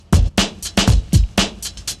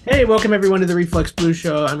Hey, welcome everyone to the Reflex Blue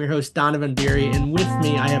Show. I'm your host Donovan Beery, and with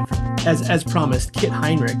me I have, as promised, Kit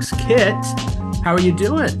Hinrichs. Kit, how are you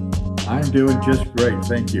doing? I'm doing just great.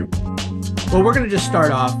 Thank you. Well, we're going to just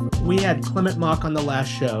start off. We had Clement Mock on the last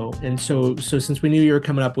show, and so since we knew you were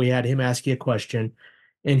coming up, we had him ask you a question,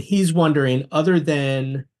 and he's wondering, other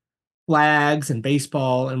than flags and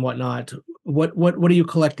baseball and whatnot, what are you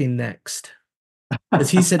collecting next? Because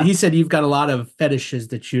he said you've got a lot of fetishes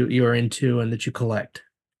that you are into and that you collect.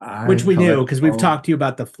 I Which we knew collect because we've all, talked to you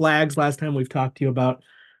about the flags last time. We've talked to you about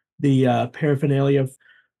the paraphernalia of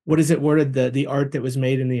what is it worded, the art that was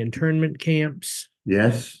made in the internment camps.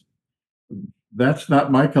 yes, that's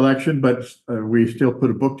not my collection, but we still put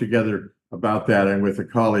a book together about that. And with a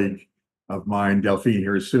colleague of mine, Delphine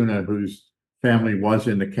Hirsuna, whose family was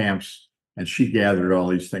in the camps, and she gathered all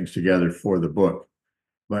these things together for the book.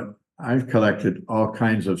 But I've collected all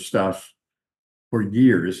kinds of stuff for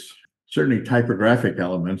years, certainly typographic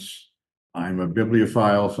elements. I'm a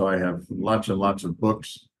bibliophile, so I have lots and lots of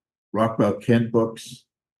books, Rockwell Kent books.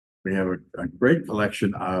 We have a great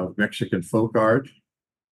collection of Mexican folk art,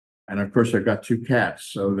 and of course, I've got two cats,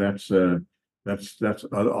 so that's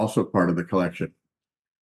also part of the collection.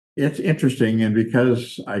 It's interesting, and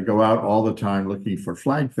because I go out all the time looking for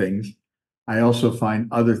flag things, I also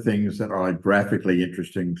find other things that are like graphically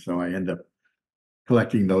interesting, so I end up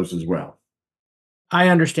collecting those as well. I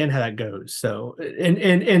understand how that goes. So, and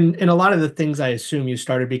a lot of the things I assume you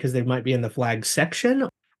started because they might be in the flag section.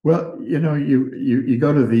 Well, you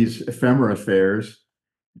go to these ephemera fairs,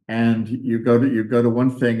 and you go to one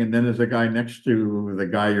thing, and then there's a guy next to the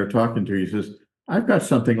guy you're talking to. He says, "I've got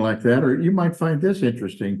something like that, or you might find this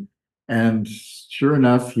interesting." And sure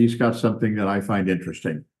enough, he's got something that I find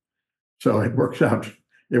interesting. So it works out.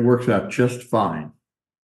 It works out just fine.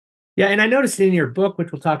 Yeah, and I noticed in your book,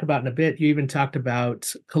 which we'll talk about in a bit, you even talked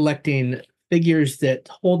about collecting figures that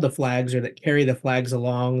hold the flags or that carry the flags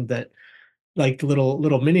along, that like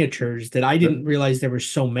little miniatures that I But didn't realize there were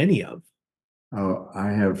so many of. oh,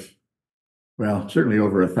 I have, well, certainly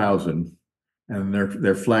over 1,000, and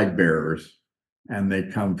they're flag bearers, and they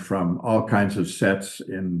come from all kinds of sets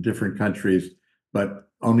in different countries, but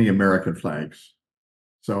only American flags.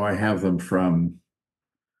 So I have them from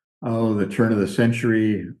the turn of the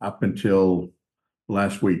century up until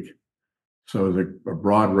last week. So there's a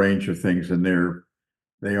broad range of things, and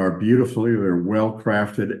they are beautifully, they're well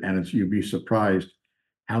crafted, and you'd be surprised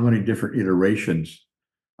how many different iterations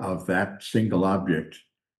of that single object.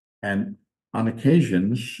 And on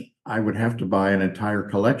occasions, I would have to buy an entire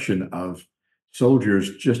collection of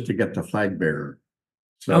soldiers just to get the flag bearer.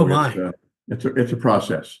 Oh So my. it's a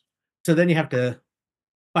process. So then you have to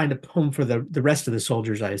find a home for the rest of the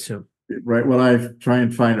soldiers, I assume. Right. Well, I try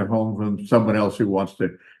and find a home from someone else who wants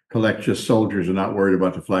to collect just soldiers and not worried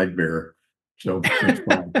about the flag bearer. So that's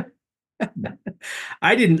fine.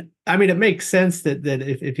 I didn't. I mean, it makes sense that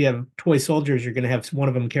if you have toy soldiers, you're going to have one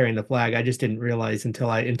of them carrying the flag. I just didn't realize until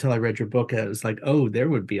I read your book. It was like, oh, there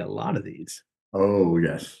would be a lot of these. Oh,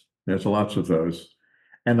 yes. There's lots of those.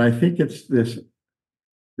 And I think it's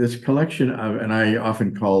this collection of, and I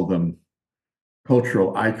often call them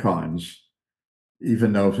cultural icons,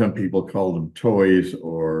 even though some people call them toys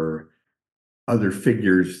or other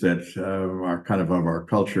figures that are kind of our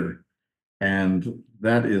culture. And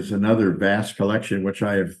that is another vast collection, which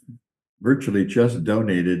I have virtually just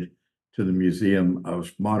donated to the Museum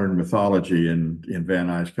of Modern Mythology in Van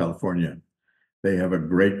Nuys, California. They have a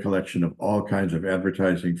great collection of all kinds of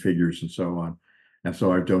advertising figures and so on. And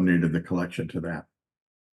so I've donated the collection to that.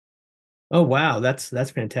 Oh wow, that's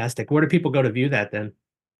fantastic. Where do people go to view that then?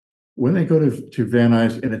 When they go to Van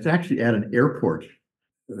Nuys, and it's actually at an airport,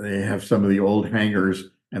 they have some of the old hangars.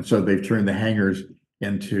 And so they've turned the hangars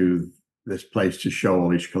into this place to show all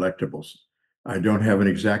these collectibles. I don't have an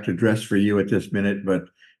exact address for you at this minute, but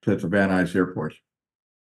it's the Van Nuys Airport.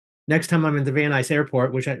 Next time I'm in the Van Nuys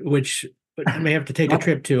Airport, which I may have to take a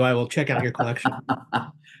trip to, I will check out your collection.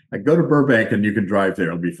 I go to Burbank and you can drive there.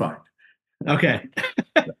 It'll be fine. Okay.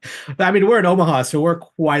 I mean, we're in Omaha, so we're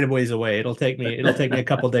quite a ways away. It'll take me a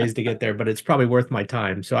couple days to get there, but it's probably worth my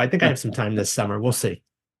time. So I think I have some time this summer. We'll see.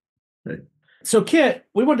 Right. So Kit,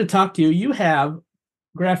 we wanted to talk to you. You have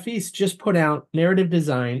Graphiste just put out Narrative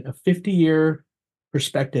Design, a 50-year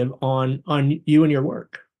perspective on you and your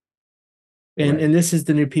work. And this is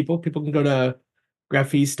the new people. People can go to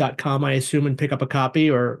graphiste.com, I assume, and pick up a copy They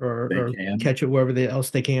or can. catch it wherever else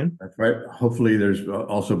they can. That's right. Hopefully, there's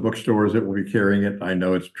also bookstores that will be carrying it. I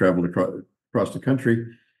know it's traveled across the country,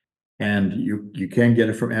 and you can get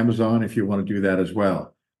it from Amazon if you want to do that as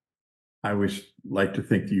well. I always like to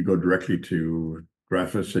think that you go directly to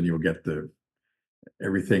Graphis and you'll get the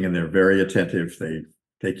everything, and they're very attentive. They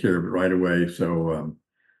take care of it right away. So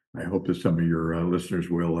I hope that some of your listeners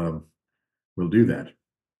will do that.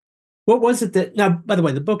 What was it that now, by the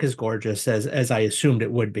way, the book is gorgeous as I assumed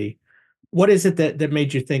it would be. What is it that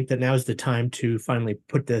made you think that now is the time to finally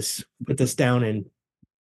put this down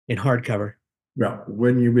in hardcover? Well,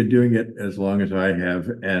 when you've been doing it as long as I have,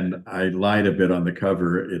 and I lied a bit on the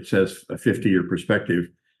cover, it says a 50-year perspective.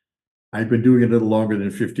 I've been doing it a little longer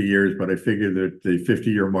than 50 years, but I figured that the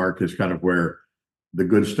 50-year mark is kind of where the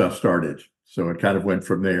good stuff started. So it kind of went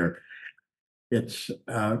from there. It's,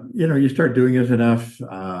 you start doing it enough.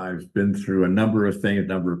 I've been through a number of things, a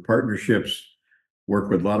number of partnerships, worked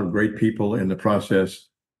with a lot of great people in the process,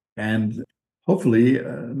 and hopefully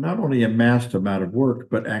not only amassed amount of work,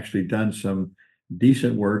 but actually done some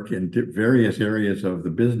decent work in various areas of the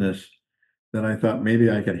business that I thought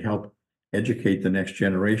maybe I could help educate the next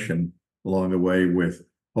generation along the way with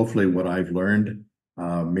hopefully what I've learned,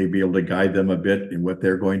 maybe able to guide them a bit in what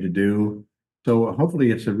they're going to do. So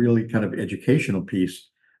hopefully it's a really kind of educational piece,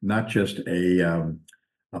 not just a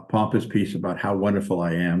pompous piece about how wonderful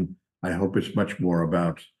I am. I hope it's much more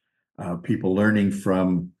about people learning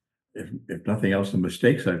from, if nothing else, the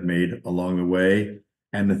mistakes I've made along the way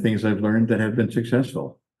and the things I've learned that have been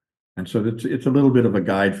successful. And so it's a little bit of a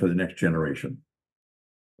guide for the next generation.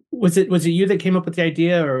 Was it you that came up with the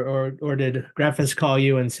idea, or did Graphis call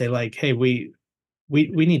you and say like, hey, we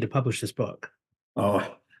need to publish this book? Oh,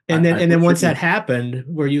 And then wish once it that was. happened,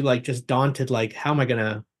 were you like just daunted, like, how am I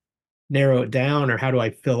gonna narrow it down, or how do I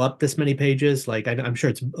fill up this many pages? Like, I'm sure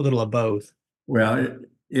it's a little of both. Well,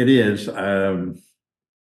 it is.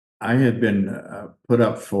 I had been put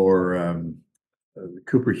up for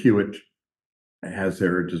Cooper Hewitt has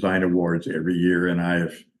their design awards every year, and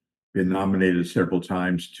I've been nominated several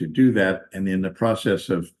times to do that. And in the process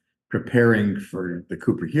of preparing for the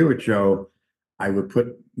Cooper Hewitt show, I would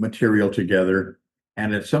put material together.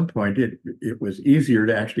 And at some point, it was easier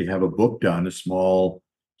to actually have a book done, a small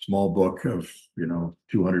book of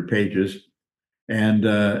 200 pages, and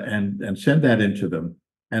send that into them.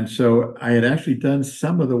 And so I had actually done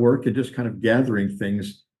some of the work and just kind of gathering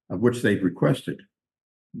things of which they'd requested.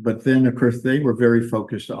 But then, of course, they were very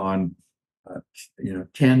focused on,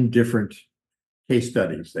 10 different case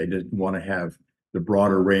studies. They didn't want to have the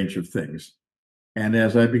broader range of things. And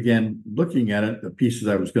as I began looking at it, the pieces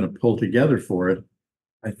I was going to pull together for it,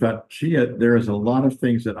 I thought, gee, there is a lot of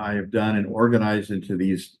things that I have done and organized into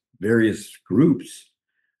these various groups,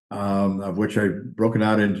 of which I've broken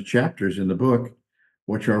out into chapters in the book,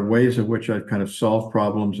 which are ways of which I've kind of solved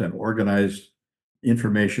problems and organized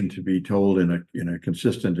information to be told in a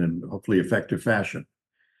consistent and hopefully effective fashion.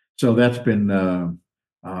 So that's been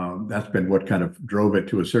what kind of drove it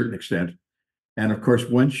to a certain extent. And of course,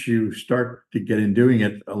 once you start to get in doing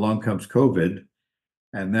it, along comes COVID,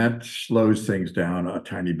 and that slows things down a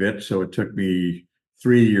tiny bit. So it took me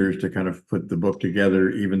 3 years to kind of put the book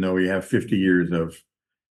together, even though we have 50 years of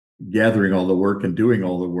gathering all the work and doing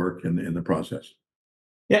all the work in the process.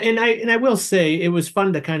 Yeah, and I will say it was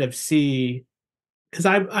fun to kind of see, because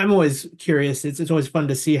I'm always curious. It's always fun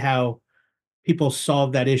to see how people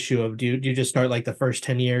solve that issue of, do you just start like the first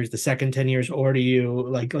 10 years, the second 10 years, or do you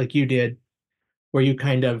like you did, where you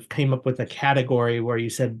kind of came up with a category where you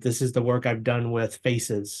said, this is the work I've done with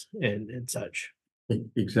faces and such.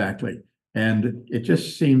 Exactly. And it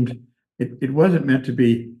just seemed, it wasn't meant to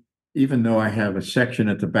be, even though I have a section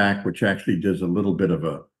at the back, which actually does a little bit of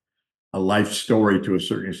a life story to a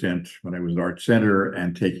certain extent when I was at Art Center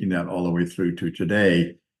and taking that all the way through to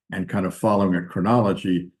today and kind of following a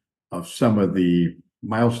chronology of some of the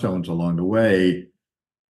milestones along the way.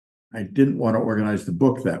 I didn't want to organize the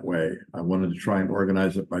book that way. I wanted to try and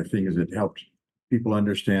organize it by things that helped people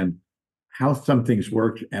understand how some things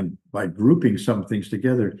worked, and by grouping some things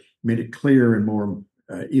together, made it clear and more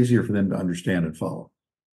easier for them to understand and follow.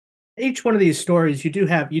 Each one of these stories, you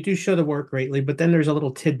do show the work greatly, but then there's a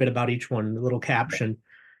little tidbit about each one, a little caption.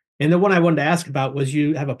 And the one I wanted to ask about was,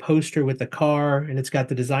 you have a poster with the car and it's got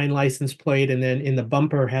the design license plate, and then in the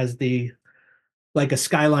bumper has the like a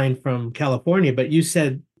skyline from California, but you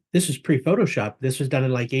said this was pre-Photoshop. This was done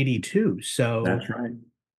in like 82. So That's right.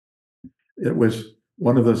 It was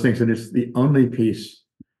one of those things, and it's the only piece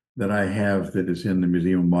that I have that is in the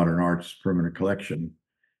Museum of Modern Art's permanent collection.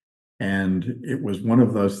 And it was one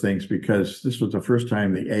of those things because this was the first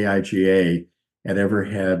time the AIGA had ever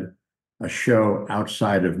had a show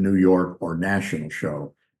outside of New York or national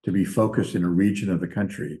show to be focused in a region of the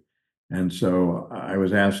country. And so I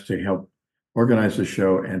was asked to help organize the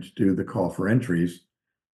show and to do the call for entries,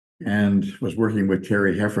 and was working with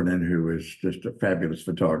Terry Heffernan, who is just a fabulous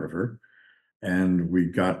photographer. And we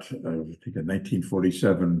got, I think, a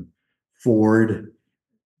 1947 Ford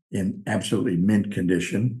in absolutely mint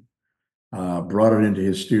condition, brought it into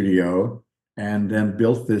his studio, and then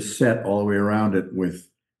built this set all the way around it with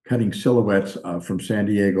cutting silhouettes from San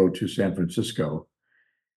Diego to San Francisco,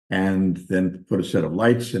 and then put a set of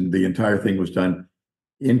lights, and the entire thing was done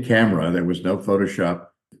in camera. There was no Photoshop,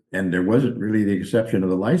 and there wasn't really the exception of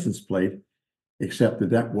the license plate, except that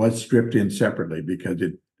that was stripped in separately because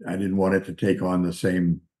I didn't want it to take on the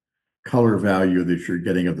same color value that you're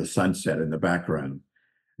getting of the sunset in the background.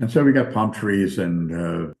 And so we got palm trees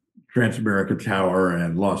and Transamerica Tower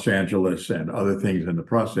and Los Angeles and other things in the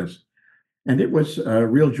process. And it was a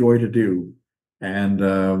real joy to do.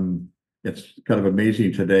 And it's kind of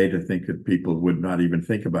amazing today to think that people would not even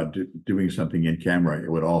think about doing something in camera.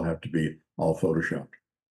 It would all have to be all Photoshopped.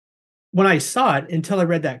 When I saw it, until I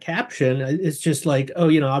read that caption, it's just like,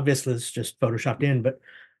 oh, obviously it's just photoshopped in, but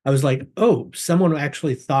I was like, oh, someone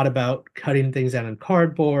actually thought about cutting things out on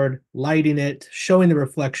cardboard, lighting it, showing the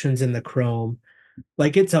reflections in the chrome.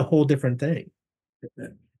 Like it's a whole different thing.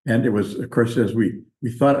 And it was, of course, as we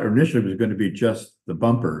thought initially it was going to be just the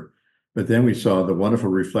bumper, but then we saw the wonderful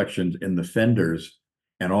reflections in the fenders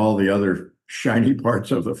and all the other shiny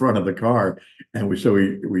parts of the front of the car. And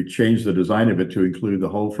we changed the design of it to include the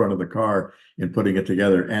whole front of the car in putting it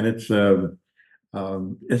together. And it's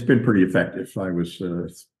been pretty effective. I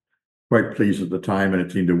was quite pleased at the time, and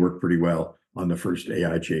it seemed to work pretty well on the first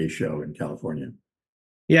AIGA show in California.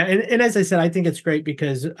 Yeah, and as I said, I think it's great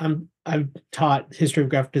because I've taught history of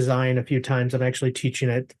graphic design a few times. I'm actually teaching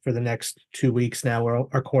it for the next 2 weeks now, where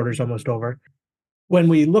our quarter's almost over. When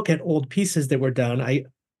we look at old pieces that were done, I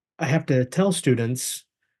have to tell students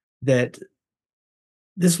that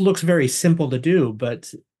this looks very simple to do,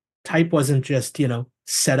 but type wasn't just,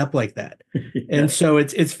 set up like that. Yeah. And so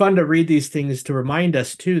it's fun to read these things to remind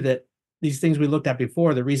us too that these things we looked at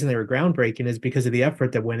before, the reason they were groundbreaking is because of the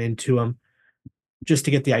effort that went into them just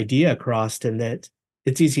to get the idea across, and that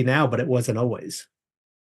it's easy now, but it wasn't always.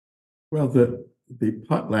 Well, the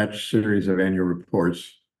Potlatch series of annual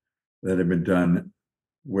reports that have been done,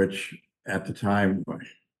 which at the time,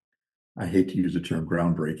 I hate to use the term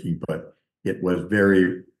groundbreaking, but it was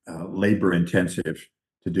very labor intensive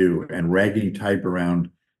to do, and ragging type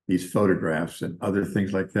around these photographs and other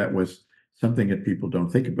things like that was something that people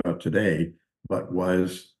don't think about today, but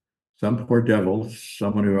was some poor devil,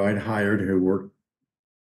 someone who I'd hired who worked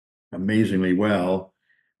amazingly well,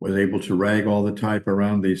 was able to rag all the type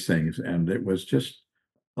around these things. And it was just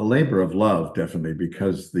a labor of love, definitely,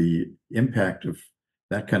 because the impact of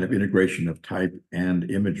that kind of integration of type and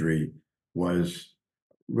imagery was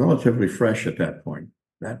relatively fresh at that point.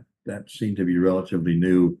 That seemed to be relatively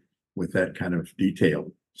new with that kind of detail.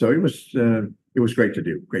 So it was great to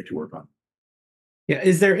do, great to work on. Yeah.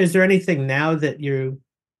 Is there anything now that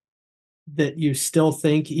you still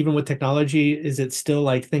think, even with technology, is it still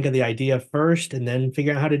like think of the idea first and then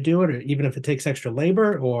figure out how to do it, or even if it takes extra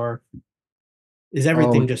labor, or is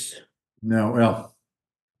everything just No, well,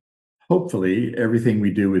 hopefully everything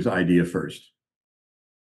we do is idea first.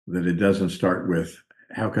 That it doesn't start with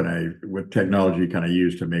what technology can I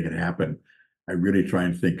use to make it happen? I really try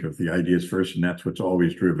and think of the ideas first, and that's what's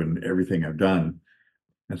always driven everything I've done.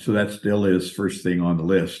 And so that still is first thing on the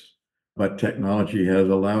list. But technology has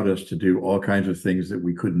allowed us to do all kinds of things that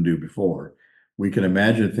we couldn't do before. We can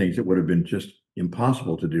imagine things that would have been just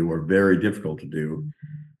impossible to do or very difficult to do.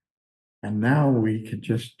 And now we can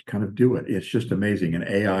just kind of do it. It's just amazing. And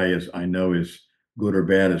AI, as I know, is good or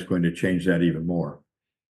bad, is going to change that even more.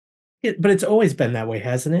 but it's always been that way,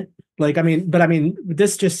 hasn't it? Like, I mean,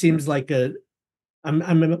 this just seems like I'm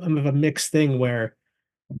of a mixed thing where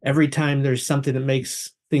every time there's something that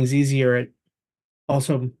makes things easier, it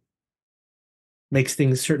also makes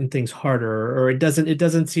certain things harder, or it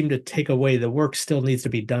doesn't seem to take away. The work still needs to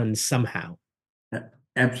be done somehow.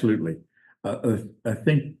 Absolutely. I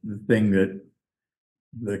think the thing that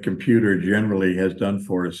the computer generally has done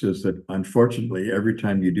for us is that unfortunately, every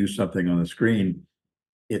time you do something on the screen,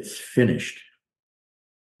 it's finished.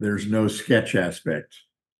 There's no sketch aspect.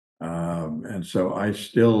 And so I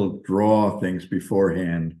still draw things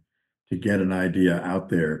beforehand to get an idea out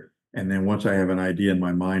there. And then once I have an idea in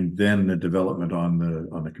my mind, then the development on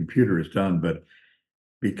the computer is done. But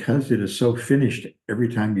because it is so finished, every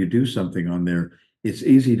time you do something on there, it's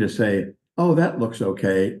easy to say, oh, that looks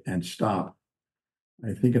okay, and stop.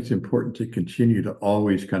 I think it's important to continue to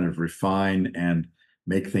always kind of refine and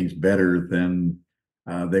make things better than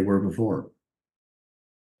they were before.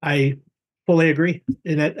 I fully agree,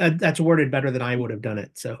 and that's worded better than I would have done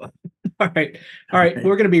it. So, all right, Okay.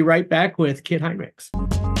 we're going to be right back with Kit Hinrichs.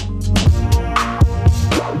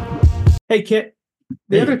 Hey, Kit.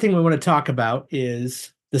 The Hey. other thing we want to talk about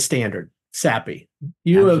is the standard. Sappy.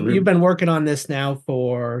 You've Absolutely. been working on this now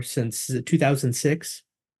for since 2006.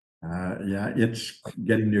 Yeah, it's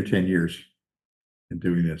getting near 10 years in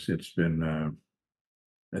doing this. It's been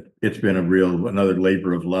a real another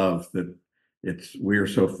labor of love that we are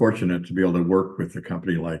so fortunate to be able to work with a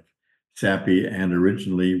company like Sappy and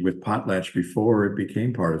originally with Potlatch before it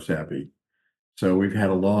became part of Sappy. So we've had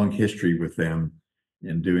a long history with them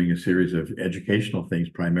in doing a series of educational things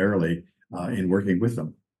primarily in working with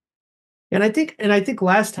them. And I think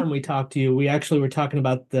last time we talked to you, we actually were talking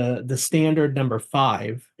about the standard number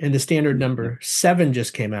 5, and the standard Yeah, number 7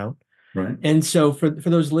 just came out. right. And so for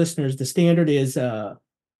those listeners, the standard is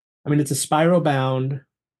I mean, it's a spiral bound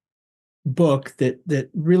book that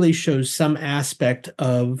really shows some aspect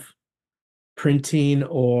of printing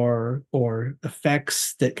or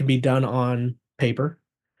effects that can be done on paper,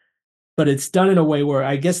 but it's done in a way where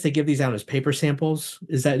I guess they give these out as paper samples.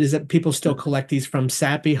 Is that people still collect these from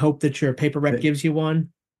Sappy, hope that your paper rep gives you one?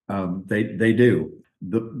 They do.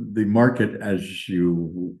 The market, as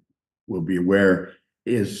you will be aware,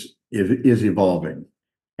 is evolving.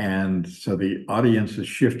 And so the audience has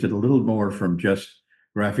shifted a little more from just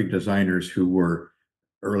graphic designers who were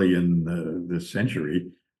early in this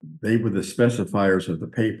century. They were the specifiers of the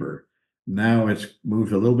paper. Now it's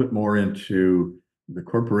moved a little bit more into the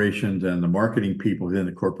corporations and the marketing people within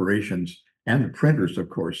the corporations and the printers, of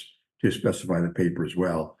course, to specify the paper as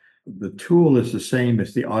well. The tool is the same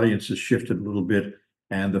as the audience has shifted a little bit,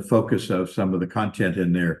 and the focus of some of the content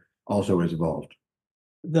in there also has evolved.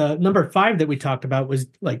 The number 5 that we talked about was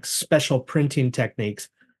like special printing techniques,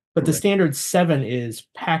 but the Correct. standard 7 is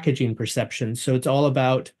packaging perception. So it's all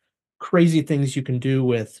about crazy things you can do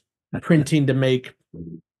with printing to make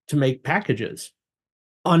packages.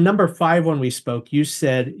 On number 5, when we spoke, you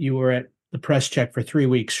said you were at the press check for 3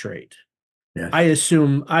 weeks straight. Yes, I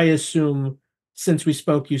assume since we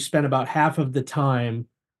spoke, you spent about half of the time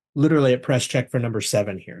literally at press check for number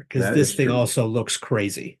 7 here, because that this is thing true. also looks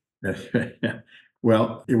crazy.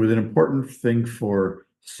 Well, it was an important thing for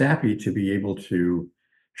Sappy to be able to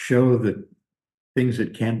show the things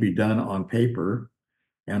that can be done on paper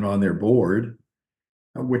and on their board,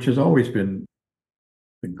 which has always been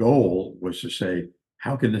the goal was to say,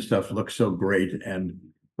 how can this stuff look so great?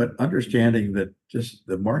 But understanding that just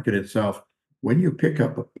the market itself, when you pick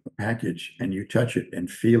up a package and you touch it and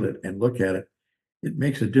feel it and look at it, it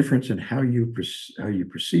makes a difference in how you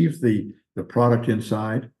perceive the product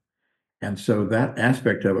inside. And so that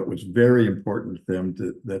aspect of it was very important to them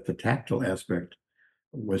that the tactile aspect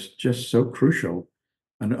was just so crucial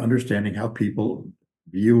in understanding how people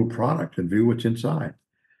view a product and view what's inside.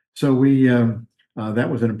 So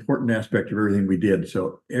that was an important aspect of everything we did.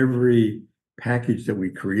 So every package that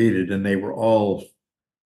we created, and they were all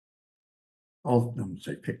I won't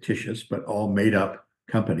say fictitious, but all made up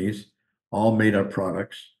companies, all made up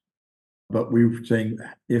products. But we were saying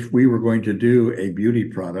if we were going to do a beauty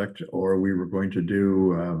product or we were going to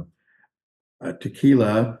do a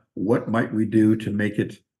tequila, what might we do to make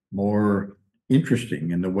it more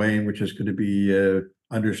interesting in the way in which it's going to be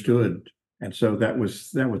understood? And so that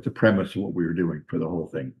was the premise of what we were doing for the whole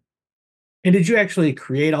thing. And did you actually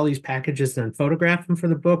create all these packages and photograph them for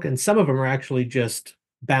the book? And some of them are actually just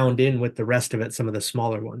bound in with the rest of it, some of the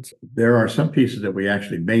smaller ones. There are some pieces that we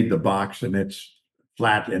actually made the box and it's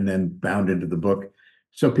flat and then bound into the book.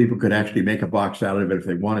 So people could actually make a box out of it if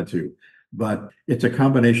they wanted to. But it's a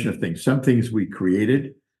combination of things. Some things we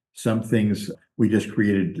created, some things we just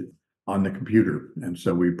created on the computer. And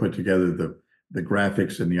so we put together the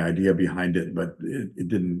graphics and the idea behind it, but it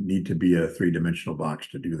didn't need to be a three-dimensional box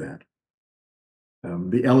to do that.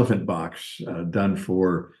 The elephant box done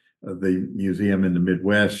for the museum in the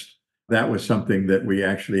Midwest. That was something that we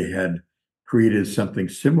actually had created something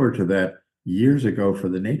similar to that years ago for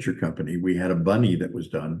the Nature Company. We had a bunny that was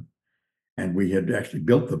done, and we had actually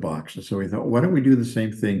built the box. And so we thought, why don't we do the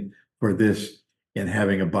same thing for this in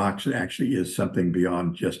having a box that actually is something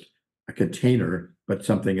beyond just a container, but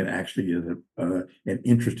something that actually is an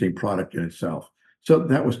interesting product in itself. So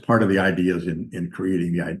that was part of the ideas in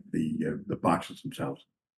creating the boxes themselves.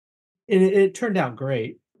 And it turned out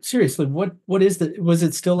great. Seriously, what is was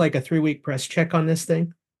it still like a 3 week press check on this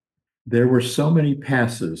thing? There were so many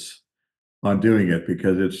passes on doing it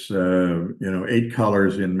because it's 8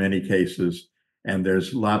 colors in many cases, and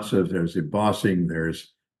there's embossing,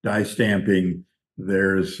 there's dye stamping,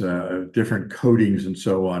 there's different coatings and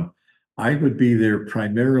so on. I would be there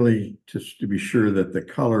primarily to be sure that the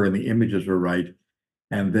color and the images were right,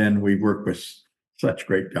 and then we work with such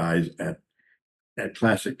great guys at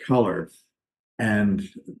Classic Color, and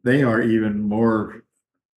they are even more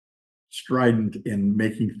strident in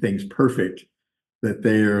making things perfect that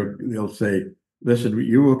they'll say, listen,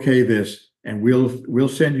 you okay this, and we'll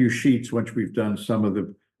send you sheets once we've done some of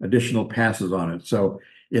the additional passes on it. So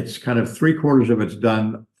it's kind of 3/4 of it's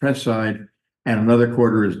done press side, and another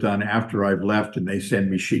quarter is done after I've left, and they send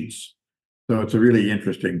me sheets. So it's a really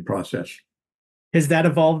interesting process. Has that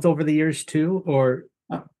evolved over the years too, or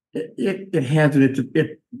It has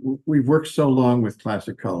we've worked so long with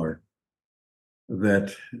Classic Color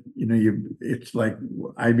that it's like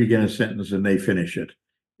I begin a sentence and they finish it.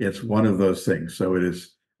 It's one of those things. So it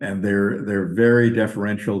is, and they're very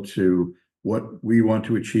deferential to what we want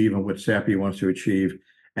to achieve and what SAPI wants to achieve,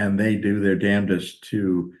 and they do their damnedest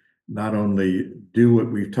to not only do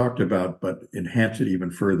what we've talked about but enhance it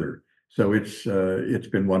even further. So it's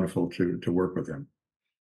been wonderful to work with them.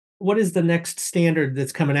 what is the next standard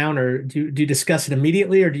that's coming out, or do you discuss it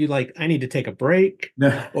immediately, or do you like, I need to take a break,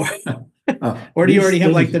 or or do you already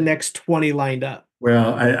have like the next 20 lined up?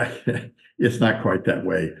 Well, it's not quite that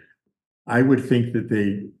way. I would think that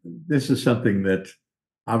this is something that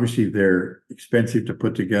obviously they're expensive to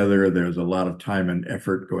put together. There's a lot of time and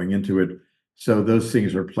effort going into it. So those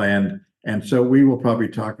things are planned. And so we will probably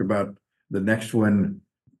talk about the next one,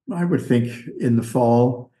 I would think in the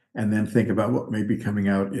fall, and then think about what may be coming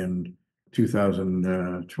out in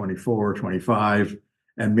 2024, 25.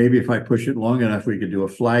 And maybe if I push it long enough, we could do a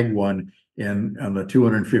flag one on the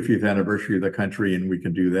 250th anniversary of the country, and we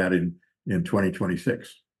can do that in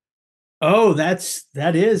 2026. Oh, that's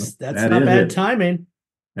not bad timing.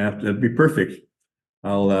 That'd be perfect.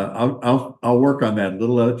 I'll work on that a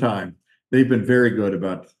little at a time. They've been very good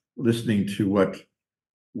about listening to what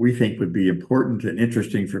we think would be important and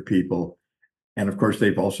interesting for people. And of course,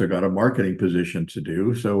 they've also got a marketing position to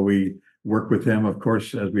do. So we work with them, of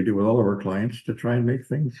course, as we do with all of our clients, to try and make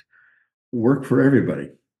things work for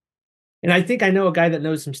everybody. And I think I know a guy that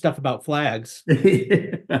knows some stuff about flags.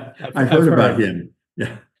 I've heard about him.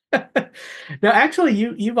 Yeah. Now, actually,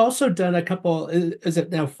 you've also done a couple. Is it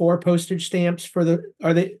now 4 postage stamps for the?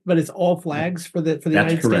 Are they? But it's all flags for the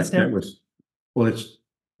United correct. States now. It's.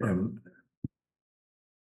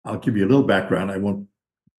 I'll give you a little background. I won't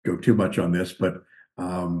go too much on this, but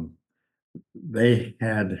they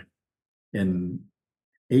had in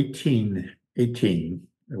 1818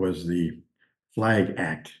 there was the Flag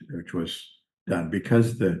Act, which was done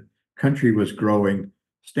because the country was growing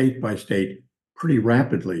state by state pretty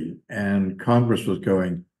rapidly, and Congress was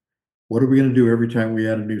going, what are we going to do every time we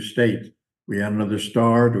add a new state? We add another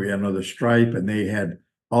star, do we add another stripe? And they had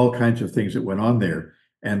all kinds of things that went on there.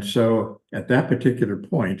 And so at that particular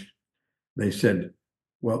point, they said,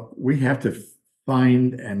 well, we have to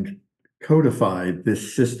find and codify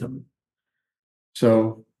this system.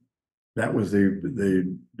 So that was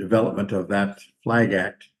the development of that Flag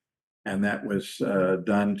Act. And that was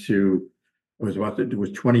done to, it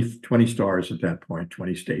was 20 stars at that point,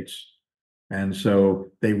 20 states. And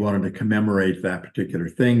so they wanted to commemorate that particular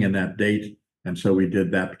thing and that date. And so we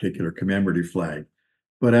did that particular commemorative flag.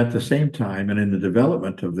 But at the same time, and in the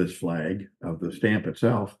development of this flag, of the stamp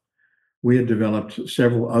itself, we had developed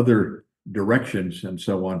several other directions and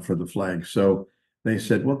so on for the flag. So they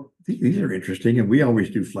said, well, these are interesting, and we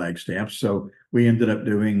always do flag stamps. So we ended up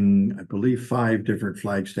doing, I believe, 5 different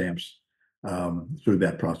flag stamps through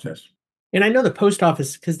that process. And I know the post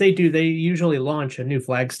office, because they usually launch a new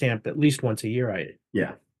flag stamp at least once a year.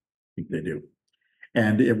 Yeah, I think they do.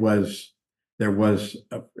 And there was,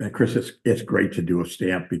 Chris, it's great to do a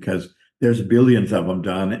stamp because there's billions of them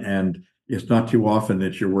done, and it's not too often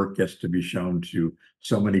that your work gets to be shown to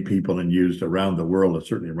so many people and used around the world, and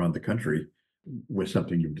certainly around the country, with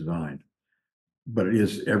something you've designed. But it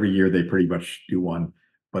is every year they pretty much do one,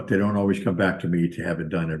 but they don't always come back to me to have it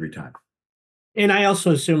done every time. And I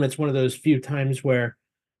also assume it's one of those few times where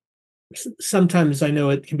sometimes I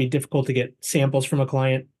know it can be difficult to get samples from a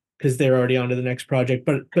client because they're already on to the next project.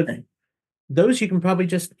 But those you can probably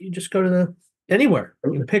just go to anywhere.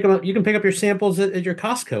 You can pick them up. You can pick up your samples at your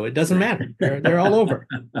Costco. It doesn't matter. They're all over.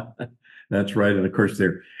 That's right. And of course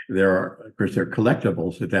they're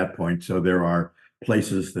collectibles at that point. So there are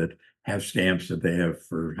places that have stamps that they have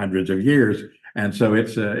for hundreds of years. And so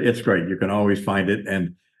it's great. You can always find it.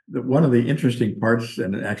 And one of the interesting parts,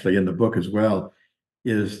 and actually in the book as well,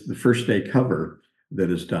 is the first day cover that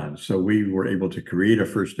is done. So we were able to create a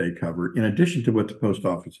first day cover in addition to what the post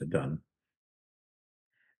office had done.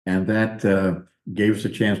 And that gave us a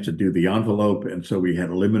chance to do the envelope. And so we had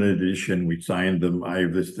a limited edition. We signed them. I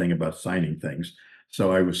have this thing about signing things.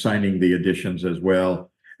 So I was signing the editions as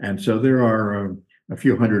well. And so there are a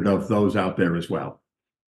few hundred of those out there as well.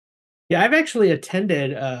 Yeah, I've actually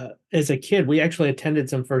attended, as a kid, we actually attended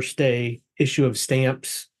some first day issue of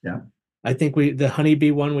stamps. Yeah. I think the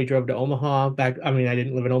honeybee one, we drove to Omaha back. I mean, I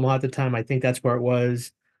didn't live in Omaha at the time. I think that's where it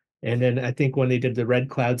was. And then I think when they did the Red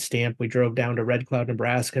Cloud stamp, we drove down to Red Cloud,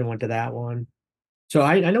 Nebraska and went to that one. So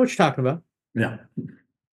I know what you're talking about. Yeah.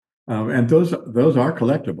 And those are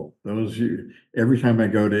collectible. Every time I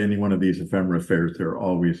go to any one of these ephemera fairs, there are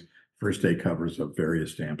always first day covers of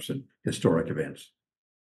various stamps and historic events.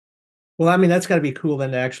 Well, I mean, that's got to be cool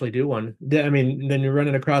then to actually do one. I mean, then you're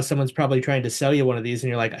running across someone's probably trying to sell you one of these, and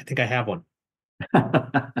you're like, I think I have one.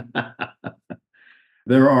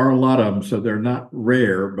 There are a lot of them, so they're not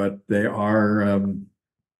rare, but they are.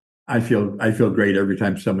 I feel great every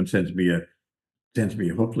time someone sends me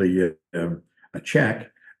hopefully a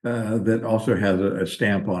check that also has a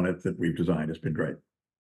stamp on it that we've designed. It's been great.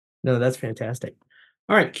 No, that's fantastic.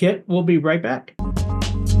 All right, Kit, we'll be right back.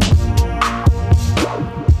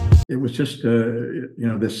 It was just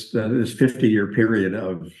this 50-year period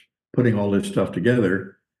of putting all this stuff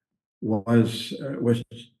together was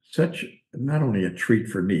such not only a treat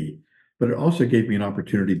for me, but it also gave me an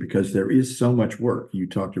opportunity because there is so much work. You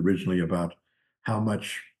talked originally about how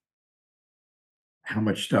much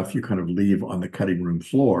stuff you kind of leave on the cutting room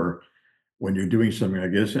floor when you're doing something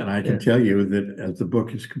like this. And I can Yeah. tell you that as the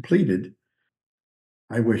book is completed,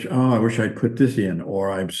 I wish I'd put this in, or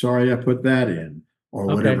I'm sorry I put that in, or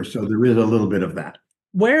whatever. Okay. So there is a little bit of that.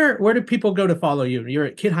 Where do people go to follow you? You're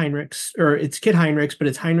at Kit Heinrichs, or it's Kit Heinrichs, but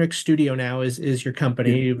it's Heinrichs Studio now is your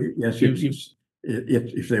company. Yes, You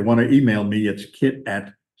if they want to email me, it's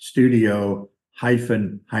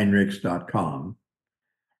kit@studio-heinrichs.com.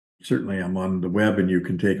 Certainly, I'm on the web, and you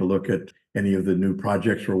can take a look at any of the new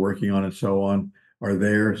projects we're working on and so on are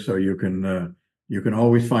there. So you can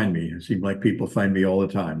always find me. It seems like people find me all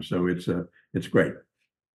the time, so it's great.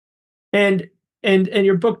 and and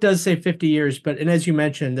your book does say 50 years, but and as you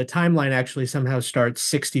mentioned, the timeline actually somehow starts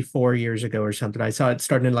 64 years ago or something. I saw it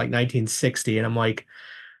starting in like 1960, and I'm like,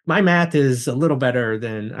 my math is a little better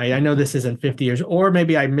than I know this isn't 50 years, or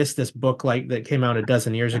maybe I missed this book like that came out a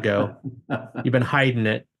dozen years ago. You've been hiding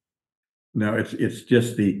it. No, it's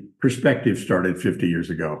just the perspective started 50 years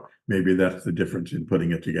ago. Maybe that's the difference in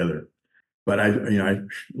putting it together. But I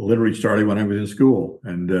literally started when I was in school,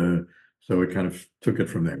 and so it kind of took it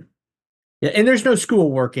from there. Yeah, and there's no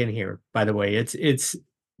school work in here, by the way. It's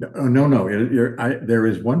Oh, no. There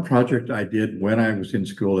is one project I did when I was in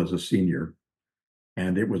school as a senior,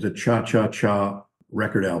 and it was a cha-cha-cha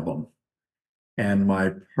record album. And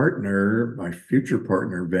my future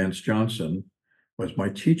partner, Vance Johnson, was my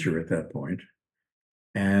teacher at that point.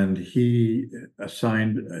 And he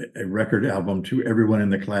assigned a record album to everyone in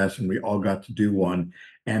the class, and we all got to do one.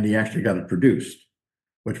 And he actually got it produced,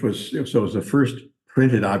 which was so it was the first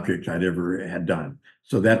printed object I'd ever had done.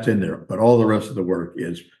 So that's in there. But all the rest of the work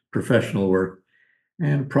is professional work,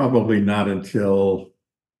 and probably not until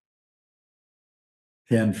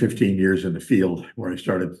 10, 15 years in the field where I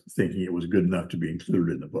started thinking it was good enough to be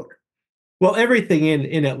included in the book. well, everything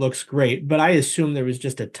in it looks great, but I assume there was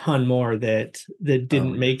just a ton more that Oh,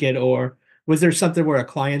 didn't make it, or was there something where a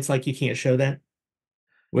client's like, you can't show that?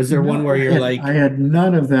 Was there one no, where you're I like, had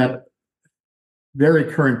none of that.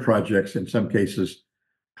 Very current projects, in some cases,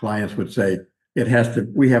 clients would say,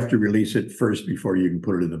 we have to release it first before you can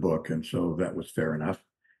put it in the book. And so that was fair enough.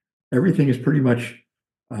 Everything is pretty much,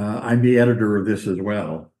 I'm the editor of this as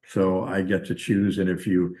well. So I get to choose. And if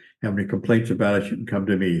you have any complaints about it, you can come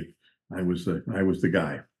to me. I was the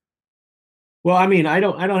guy. well, I mean, I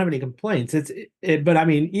don't have any complaints. But I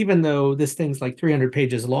mean, even though this thing's like 300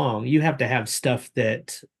 pages long, you have to have stuff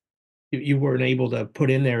that you weren't able to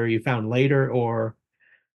put in there or you found later, or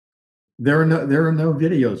There are no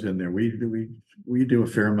videos in there. We do a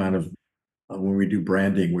fair amount of when we do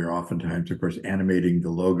branding, we're oftentimes, of course, animating the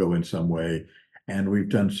logo in some way. And we've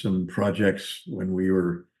done some projects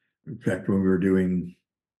in fact, when we were doing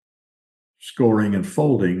scoring and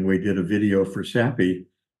folding, we did a video for Sappy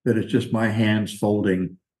that is just my hands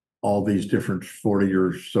folding all these different 40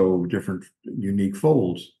 or so different unique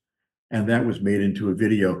folds. And that was made into a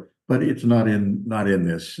video, but it's not in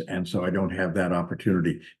this. And so I don't have that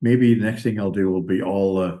opportunity. Maybe the next thing I'll do will be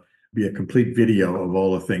a complete video of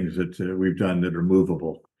all the things that we've done that are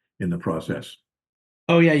movable in the process.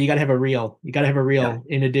 oh yeah, you got to have a reel. You got to have a Yeah. reel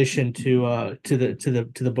in addition to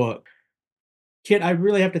the book. Kit, I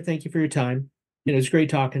really have to thank you for your time. It was great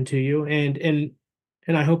talking to you, and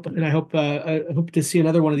I hope to see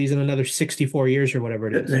another one of these in another 64 years or whatever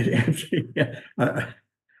it is. Yeah.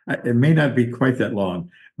 It may not be quite that long,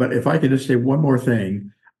 but if I could just say one more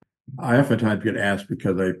thing, I oftentimes get asked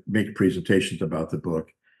because I make presentations about the book,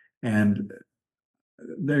 and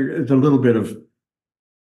there is a little bit of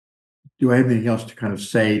do I have anything else to kind of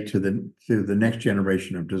say to the next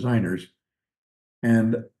generation of designers?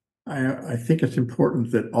 And I think it's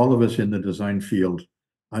important that all of us in the design field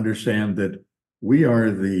understand that we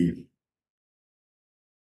are the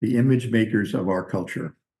image makers of our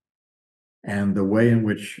culture, and the way in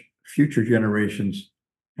which future generations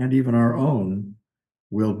and even our own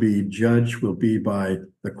will be judged will be by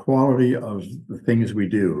the quality of the things we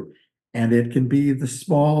do. And it can be the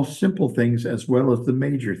small, simple things as well as the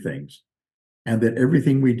major things. And that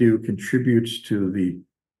everything we do contributes to the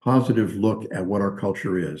positive look at what our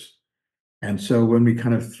culture is. And so when we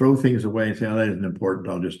kind of throw things away and say, oh, that isn't important,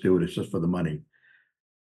 I'll just do it, it's just for the money.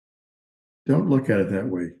 Don't look at it that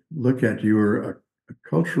way. Look at you're a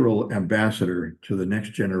cultural ambassador to the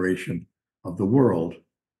next generation of the world,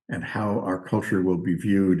 and how our culture will be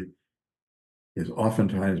viewed is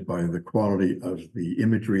oftentimes by the quality of the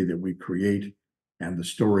imagery that we create and the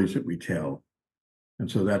stories that we tell. And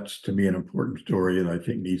so that's, to me, an important story that I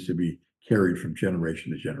think needs to be carried from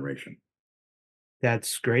generation to generation.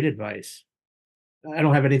 That's great advice. I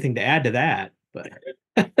don't have anything to add to that, but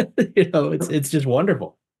it's just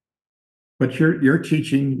wonderful. But you're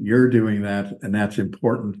teaching, you're doing that, and that's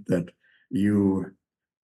important that you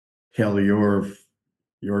tell your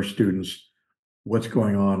students what's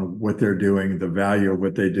going on, what they're doing, the value of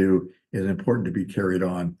what they do is important to be carried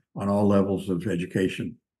on all levels of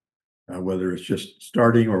education, whether it's just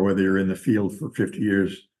starting or whether you're in the field for 50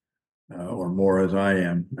 years or more, as I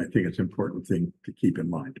am. I think it's an important thing to keep in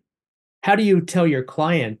mind. How do you tell your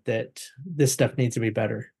client that this stuff needs to be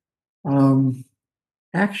better?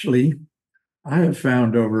 Actually, I have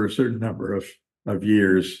found over a certain number of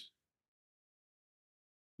years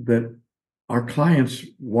that our clients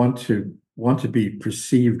want to be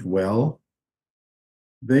perceived well.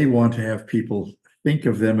 They want to have people think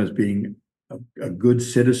of them as being a good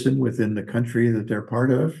citizen within the country that they're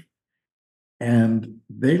part of. And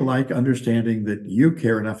they like understanding that you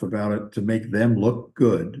care enough about it to make them look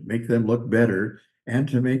good, make them look better, and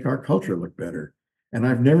to make our culture look better. And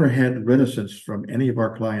I've never had reticence from any of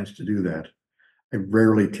our clients to do that. I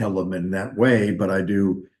rarely tell them in that way, but I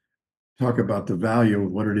do talk about the value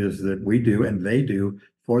of what it is that we do and they do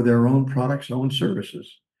for their own products, own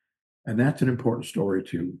services. And that's an important story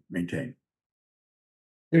to maintain.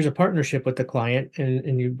 There's a partnership with the client,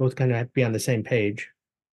 and you both kind of have to be on the same page.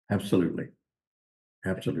 Absolutely.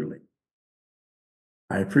 Absolutely.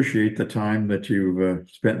 I appreciate the time that you've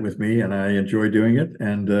spent with me, and I enjoy doing it.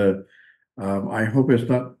 And I hope it's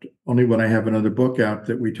not only when I have another book out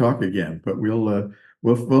that we talk again, but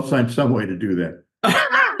we'll find some way to do that.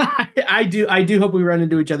 I do hope we run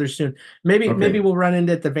into each other soon. Maybe Okay. maybe we'll run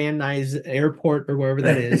into at the Van Nuys airport or wherever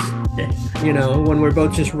that is. Okay. When we're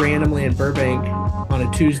both just randomly in Burbank on a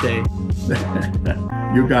Tuesday.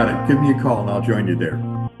 You got it. Give me a call and I'll join you there.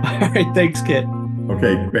 All right, thanks, Kit.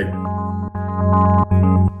 Okay, great.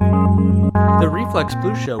 The Reflex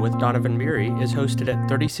Blues Show with Donovan Beery is hosted at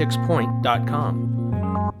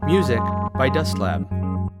 36point.com. Music by Dust Lab.